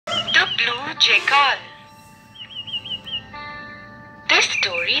Jackal. This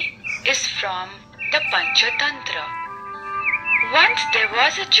story is from the Panchatantra. Once there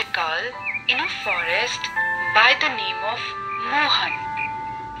was a jackal in a forest by the name of Mohan.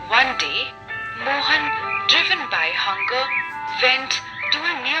 One day, Mohan, driven by hunger, went to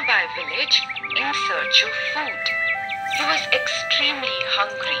a nearby village in search of food. He was extremely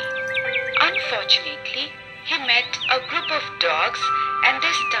hungry. Unfortunately, he met a group of dogs and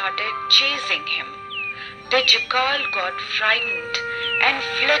they started chasing him. The jackal got frightened and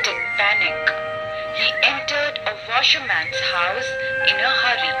fled in panic. He entered a washerman's house in a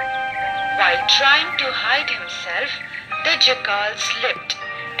hurry. While trying to hide himself, the jackal slipped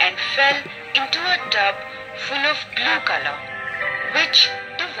and fell into a tub full of blue color, which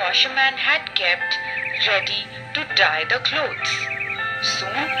the washerman had kept ready to dye the clothes.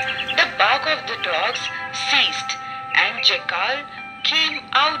 Soon, the bark of the dogs ceased and jackal came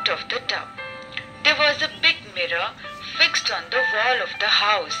out of the tub. There was a big mirror fixed on the wall of the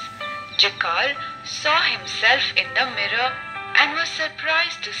house. Jackal saw himself in the mirror and was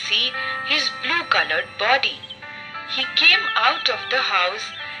surprised to see his blue-colored body. He came out of the house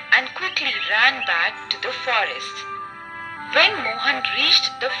and quickly ran back to the forest. When Mohan reached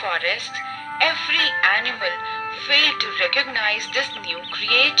the forest, every animal failed to recognize this new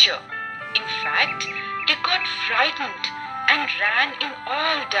creature. In fact, they got frightened and ran in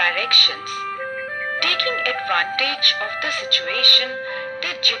all directions. Taking advantage of the situation,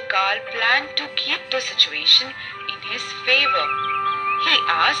 the jackal planned to keep the situation in his favor. He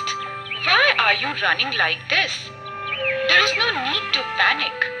asked, "Why are you running like this? There is no need to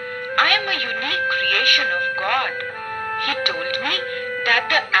panic. I am a unique creation of God. He told me that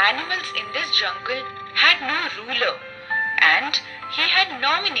the animals in this jungle had no ruler, and he had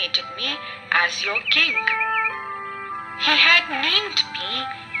nominated me as your king. He had named me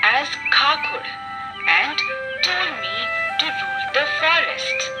as Kakur and told me to rule the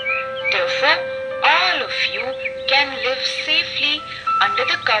forest. Therefore, all of you can live safely under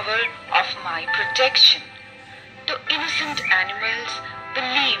the cover of my protection." The innocent animals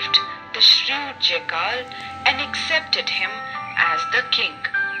believed the shrewd jackal and accepted him as the king.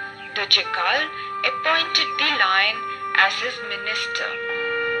 The jackal appointed the lion as his minister,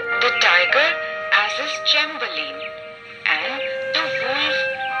 the tiger as his chamberlain, and the wolf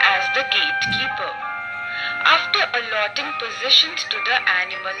as the gatekeeper. After allotting positions to the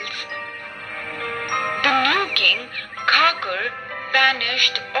animals, the new king, Kakur,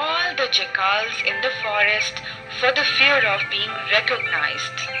 banished all the jackals in the forest for the fear of being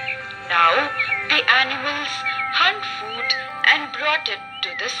recognized. Now the animals hunt food and brought it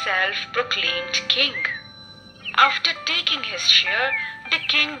to the self-proclaimed king. After taking his share, the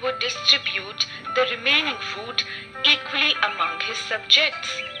king would distribute the remaining food equally among his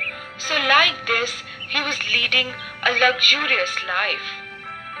subjects. So like this, he was leading a luxurious life.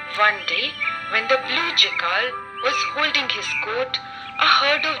 One day, when the blue jackal was holding his coat, a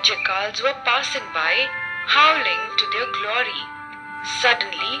herd of jackals were passing by, howling to their glory.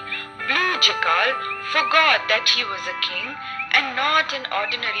 Suddenly, blue jackal forgot that he was a king and not an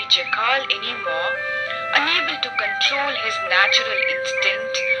ordinary jackal anymore. Unable to control his natural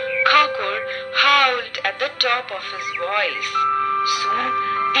instinct, Kakur howled at the top of his voice. Soon,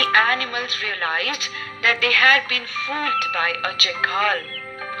 the animals realized that they had been fooled by a jackal.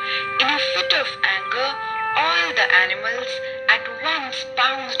 In a fit of anger, all the animals at once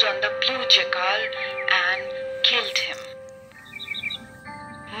pounced on the blue jackal and killed him.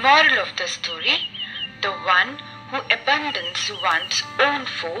 Moral of the story: the one who abandons one's own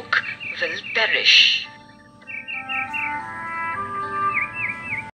folk will perish.